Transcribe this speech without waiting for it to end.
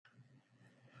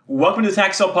Welcome to the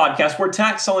Tax Sale Podcast, where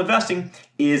tax sale investing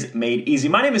is made easy.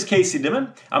 My name is Casey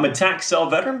Dimon. I'm a tax sale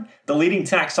veteran, the leading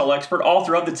tax sale expert,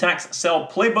 author of the Tax Sale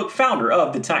Playbook, founder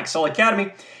of the Tax Sale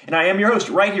Academy, and I am your host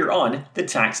right here on the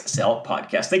Tax Sale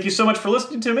Podcast. Thank you so much for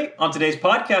listening to me on today's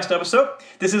podcast episode.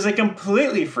 This is a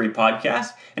completely free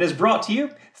podcast and is brought to you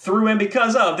through and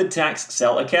because of the Tax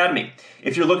Sale Academy.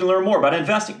 If you're looking to learn more about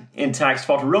investing in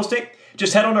tax-defaulted real estate,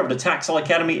 just head on over to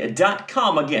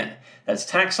taxsaleacademy.com again. That's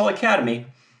taxsaleacademy.com.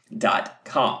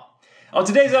 On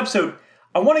today's episode,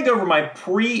 I want to go over my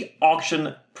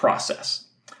pre-auction process.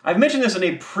 I've mentioned this in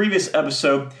a previous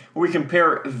episode where we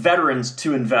compare veterans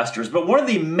to investors, but one of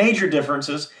the major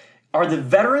differences are the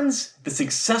veterans, the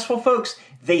successful folks,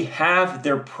 they have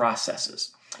their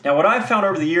processes. Now, what I've found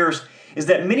over the years is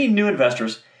that many new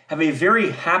investors have a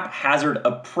very haphazard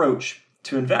approach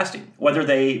to investing, whether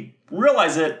they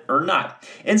realize it or not.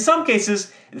 In some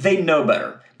cases, they know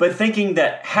better, but thinking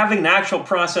that having an actual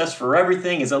process for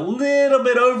everything is a little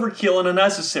bit overkill and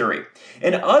unnecessary.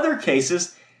 In other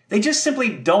cases, they just simply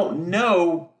don't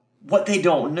know what they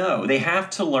don't know. They have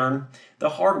to learn the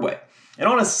hard way. And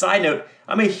on a side note,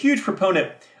 I'm a huge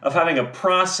proponent of having a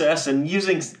process and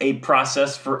using a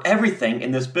process for everything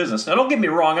in this business. Now, don't get me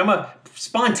wrong, I'm a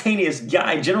spontaneous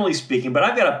guy, generally speaking, but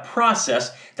I've got a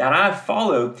process that I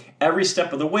follow every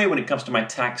step of the way when it comes to my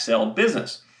tax sale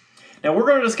business. Now, we're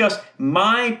going to discuss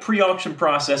my pre-auction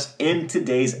process in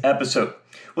today's episode.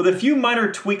 With a few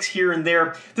minor tweaks here and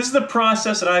there, this is the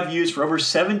process that I've used for over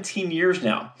 17 years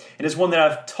now, and it's one that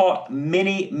I've taught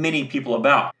many people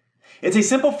about. It's a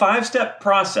simple 5-step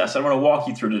process I'm going to walk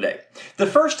you through today. The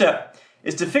first step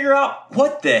is to figure out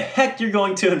what the heck you're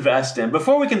going to invest in.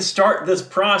 Before we can start this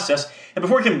process, and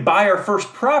before we can buy our first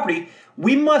property,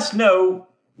 we must know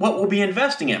what we'll be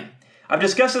investing in. I've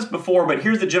discussed this before, but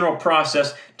here's the general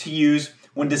process to use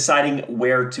when deciding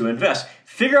where to invest.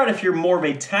 Figure out if you're more of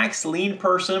a tax lien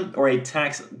person or a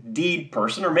tax deed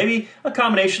person, or maybe a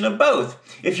combination of both.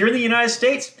 If you're in the United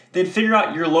States, then figure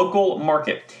out your local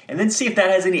market and then see if that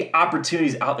has any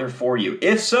opportunities out there for you.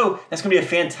 If so, that's going to be a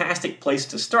fantastic place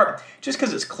to start just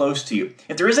because it's close to you.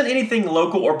 If there isn't anything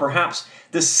local, or perhaps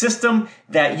the system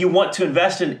that you want to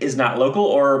invest in is not local,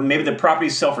 or maybe the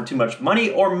properties sell for too much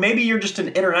money, or maybe you're just an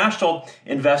international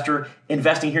investor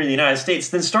investing here in the United States,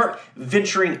 then start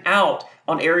venturing out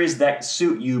on areas that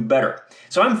suit you better.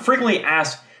 So I'm frequently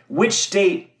asked, which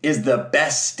state is the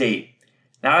best state?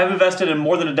 Now, I've invested in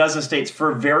more than a dozen states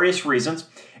for various reasons,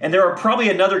 and there are probably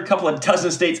another couple of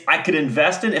dozen states I could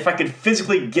invest in if I could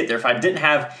physically get there, if I didn't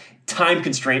have time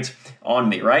constraints on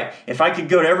me, right? If I could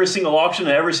go to every single auction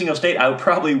in every single state, I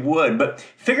probably would. But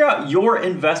figure out your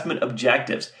investment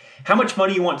objectives, how much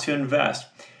money you want to invest,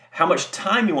 how much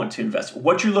time you want to invest,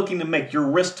 what you're looking to make, your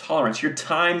risk tolerance, your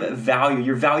time value,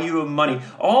 your value of money,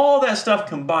 all that stuff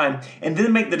combined, and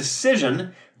then make the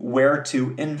decision where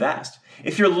to invest.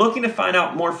 If you're looking to find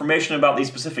out more information about these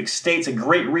specific states, a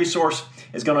great resource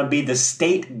is going to be the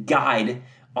state guide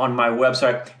on my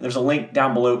website. There's a link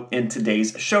down below in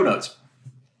today's show notes.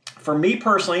 For me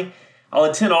personally, I'll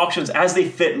attend auctions as they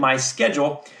fit my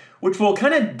schedule, which will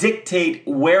kind of dictate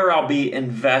where I'll be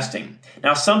investing.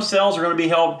 Now, some sales are going to be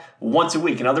held once a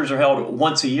week, and others are held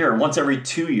once a year, once every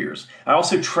 2 years. I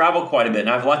also travel quite a bit, and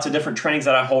I have lots of different trainings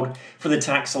that I hold for the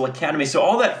Tax Sale Academy. So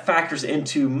all that factors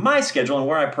into my schedule and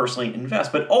where I personally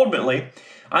invest. But ultimately,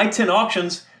 I attend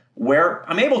auctions where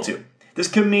I'm able to. This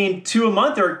could mean 2 a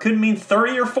month, or it could mean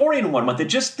 30 or 40 in 1 month. It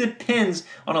just depends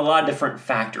on a lot of different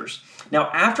factors. Now,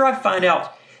 after I find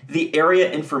out the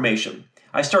area information,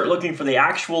 I start looking for the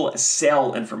actual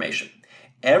sale information.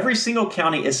 Every single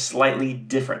county is slightly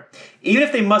different. Even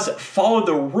if they must follow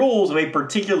the rules of a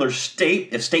particular state,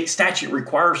 if state statute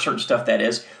requires certain stuff, that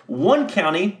is, one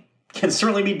county can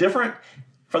certainly be different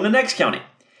from the next county.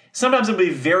 Sometimes it'll be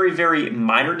very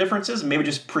minor differences, maybe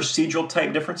just procedural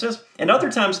type differences. And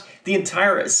other times, the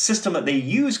entire system that they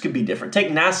use could be different.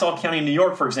 Take Nassau County, New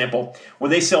York, for example,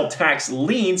 where they sell tax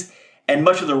liens, and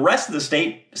much of the rest of the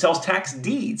state sells tax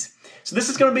deeds. So this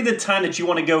is going to be the time that you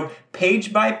want to go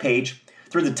page by page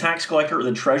through the tax collector or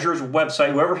the treasurer's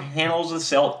website, whoever handles the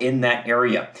sale in that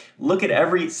area. Look at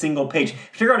every single page.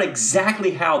 Figure out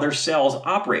exactly how their sales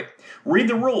operate. Read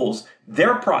the rules,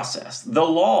 their process, the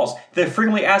laws, the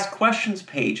frequently asked questions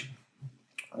page.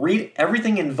 Read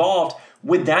everything involved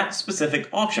with that specific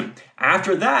auction.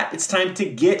 After that, it's time to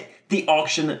get the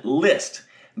auction list.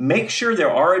 make sure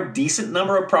there are a decent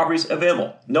number of properties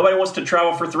available. Nobody wants to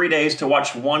travel for 3 days to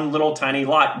watch one little tiny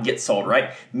lot get sold,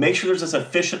 right? Make sure there's a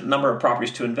sufficient number of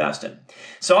properties to invest in.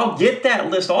 So I'll get that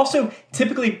list. Also,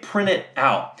 typically print it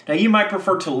out. Now, you might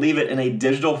prefer to leave it in a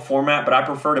digital format, but I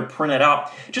prefer to print it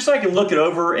out just so I can look it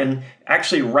over and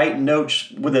actually write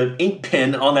notes with an ink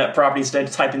pen on that property instead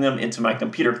of typing them into my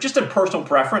computer. Just a personal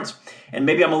preference, and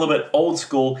maybe I'm a little bit old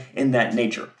school in that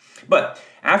nature. But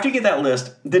after you get that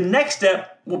list, the next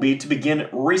step will be to begin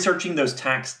researching those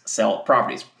tax sale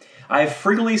properties. I have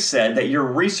frequently said that your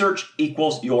research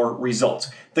equals your results.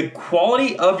 The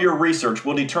quality of your research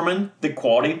will determine the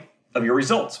quality of your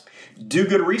results. Do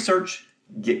good research,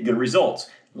 get good results.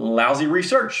 Lousy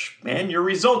research, man, your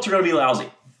results are going to be lousy.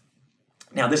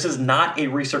 Now, this is not a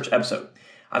research episode.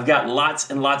 I've got lots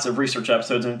and lots of research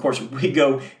episodes, and of course, we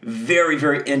go very,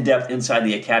 very in-depth inside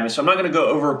the Academy, so I'm not going to go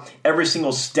over every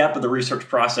single step of the research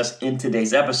process in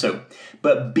today's episode.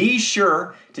 But be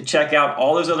sure to check out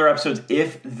all those other episodes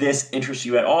if this interests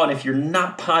you at all, and if you're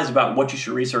not positive about what you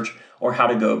should research or how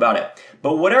to go about it.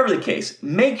 But whatever the case,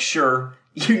 make sure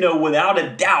you know without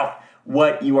a doubt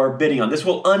what you are bidding on. This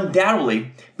will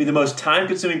undoubtedly be the most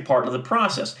time-consuming part of the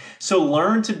process, so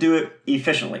learn to do it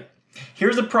efficiently.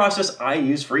 Here's the process I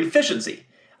use for efficiency.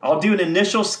 I'll do an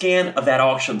initial scan of that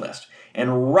auction list,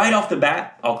 and right off the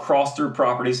bat, I'll cross through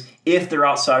properties if they're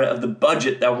outside of the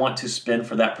budget that I want to spend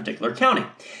for that particular county.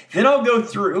 Then I'll go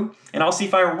through and I'll see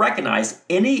if I recognize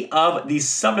any of these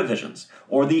subdivisions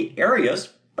or the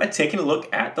areas by taking a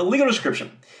look at the legal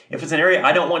description. If it's an area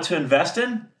I don't want to invest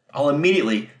in, I'll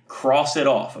immediately cross it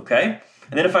off, okay?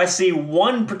 And then if I see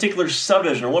one particular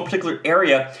subdivision or one particular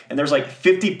area and there's like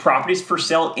 50 properties for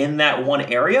sale in that one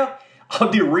area, I'll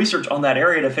do research on that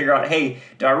area to figure out, hey,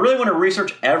 do I really want to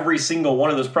research every single one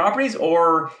of those properties,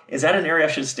 or is that an area I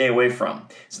should stay away from?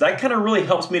 So that kind of really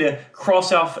helps me to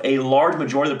cross off a large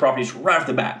majority of the properties right off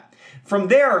the bat. From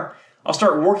there, I'll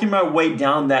start working my way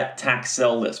down that tax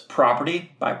sale list,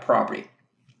 property by property.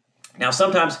 Now,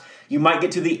 sometimes you might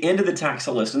get to the end of the tax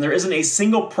sale list and there isn't a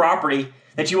single property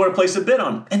that you want to place a bid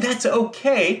on. And that's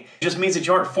okay. It just means that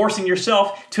you aren't forcing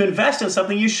yourself to invest in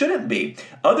something you shouldn't be.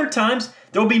 Other times,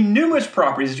 there will be numerous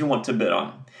properties that you want to bid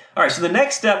on. All right, so the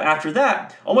next step after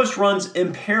that almost runs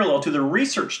in parallel to the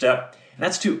research step, and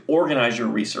that's to organize your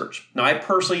research. Now, I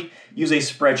personally use a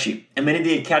spreadsheet, and many of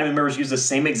the Academy members use the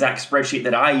same exact spreadsheet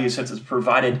that I use since it's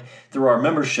provided through our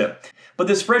membership. But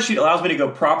this spreadsheet allows me to go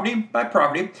property by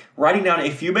property, writing down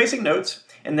a few basic notes,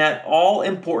 and that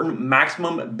all-important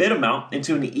maximum bid amount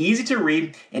into an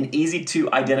easy-to-read and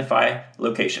easy-to-identify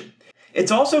location.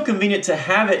 It's also convenient to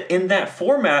have it in that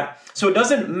format so it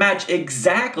doesn't match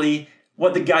exactly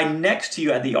what the guy next to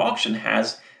you at the auction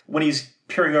has when he's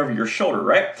peering over your shoulder,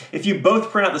 right? If you both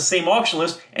print out the same auction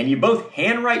list and you both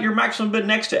handwrite your maximum bid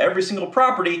next to every single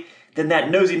property, then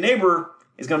that nosy neighbor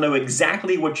is going to know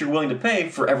exactly what you're willing to pay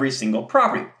for every single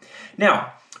property.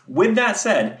 Now, with that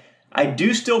said, I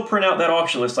do still print out that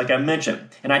auction list like I mentioned,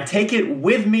 and I take it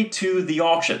with me to the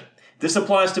auction. This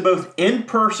applies to both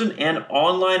in-person and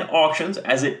online auctions,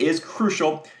 as it is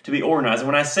crucial to be organized. And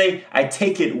when I say I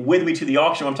take it with me to the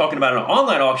auction, when I'm talking about an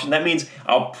online auction, that means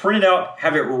I'll print it out,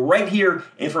 have it right here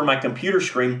in front of my computer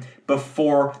screen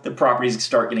before the properties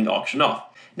start getting auctioned off.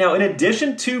 Now, in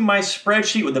addition to my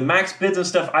spreadsheet with the max bids and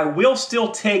stuff, I will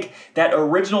still take that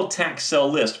original tax sale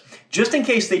list, just in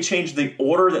case they change the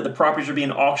order that the properties are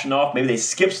being auctioned off. Maybe they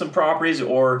skip some properties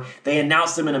or they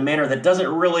announce them in a manner that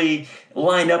doesn't really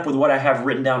line up with what I have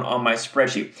written down on my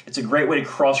spreadsheet. It's a great way to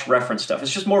cross-reference stuff.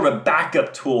 It's just more of a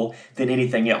backup tool than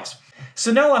anything else.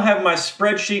 So now I'll have my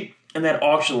spreadsheet and that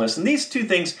auction list, and these two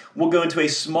things will go into a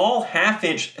small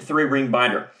 1/2-inch 3-ring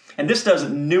binder. And this does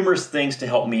numerous things to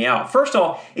help me out. First of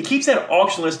all, it keeps that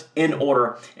auction list in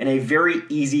order in a very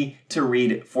easy to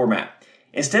read format.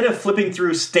 Instead of flipping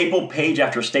through staple page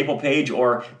after staple page,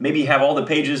 or maybe have all the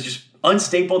pages just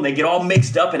unstapled and they get all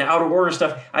mixed up and out of order and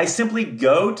stuff, I simply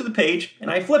go to the page and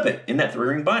I flip it in that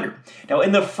 3-ring binder. Now,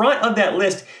 in the front of that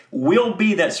list will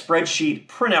be that spreadsheet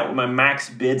printout with my max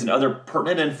bids and other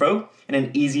pertinent info in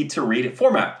an easy to read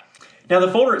format. Now, the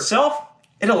folder itself,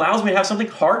 it allows me to have something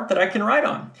hard that I can write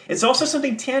on. It's also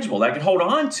something tangible that I can hold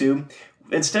on to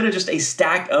instead of just a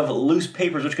stack of loose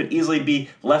papers, which could easily be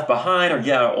left behind or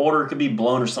get out of order, it could be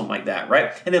blown or something like that,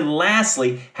 right? And then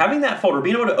lastly, having that folder,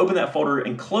 being able to open that folder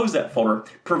and close that folder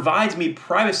provides me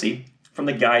privacy from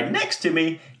the guy next to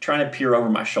me trying to peer over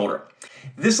my shoulder.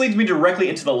 This leads me directly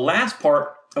into the last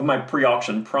part of my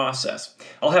pre-auction process.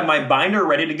 I'll have my binder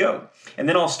ready to go, and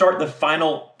then I'll start the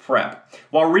final prep.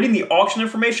 While reading the auction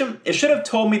information, it should have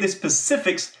told me the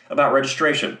specifics about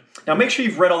registration. Now make sure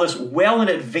you've read all this well in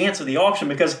advance of the auction,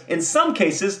 because in some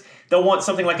cases, they'll want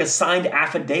something like a signed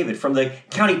affidavit from the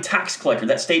county tax collector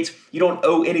that states you don't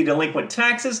owe any delinquent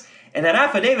taxes, and that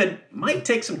affidavit might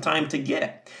take some time to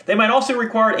get. They might also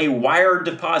require a wire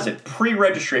deposit,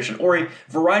 pre-registration, or a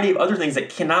variety of other things that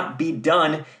cannot be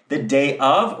done the day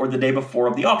of or the day before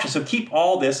of the auction. So keep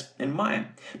all this in mind.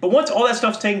 But once all that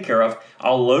stuff's taken care of,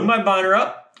 I'll load my binder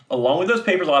up. Along with those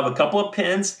papers, I'll have a couple of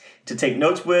pens to take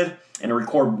notes with and to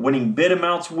record winning bid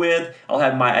amounts with. I'll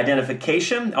have my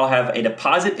identification. I'll have a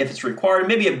deposit if it's required,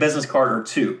 maybe a business card or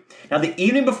two. Now, the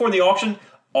evening before the auction,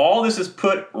 all this is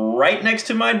put right next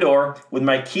to my door with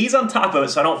my keys on top of it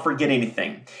so I don't forget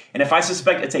anything. And if I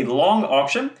suspect it's a long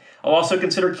auction, I'll also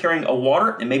consider carrying a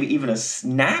water and maybe even a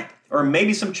snack or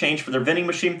maybe some change for their vending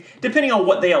machine, depending on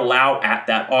what they allow at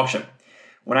that auction.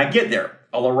 When I get there,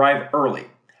 I'll arrive early.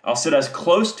 I'll sit as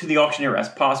close to the auctioneer as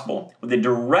possible with a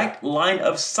direct line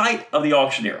of sight of the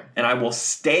auctioneer, and I will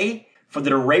stay for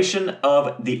the duration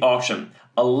of the auction.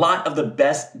 A lot of the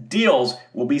best deals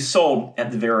will be sold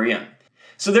at the very end.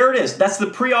 So there it is. That's the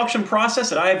pre-auction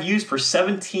process that I have used for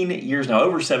 17 years now,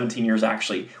 over 17 years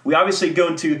actually. We obviously go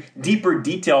into deeper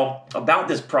detail about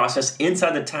this process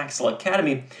inside the Tax Sale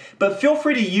Academy, but feel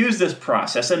free to use this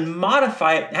process and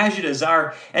modify it as you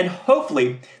desire, and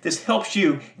hopefully this helps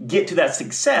you get to that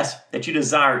success that you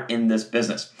desire in this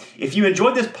business. If you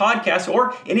enjoyed this podcast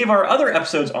or any of our other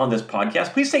episodes on this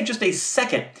podcast, please take just a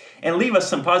second and leave us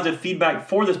some positive feedback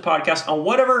for this podcast on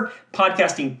whatever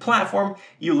podcasting platform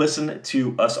you listen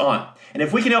to us on. And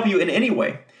if we can help you in any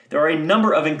way, there are a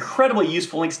number of incredibly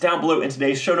useful links down below in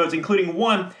today's show notes, including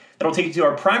one that'll take you to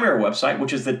our primary website,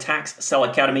 which is the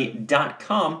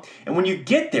TaxSaleAcademy.com. And when you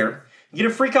get there, you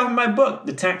get a free copy of my book,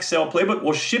 The Tax Sale Playbook.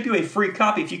 We'll ship you a free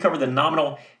copy if you cover the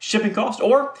nominal shipping cost,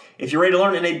 or if you're ready to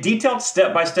learn in a detailed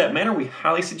step-by-step manner, we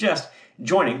highly suggest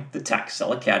joining the Tax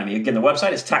Sale Academy. Again, the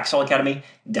website is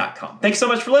TaxSaleAcademy.com. Thanks so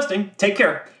much for listening. Take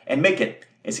care and make it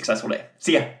a successful day.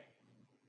 See ya.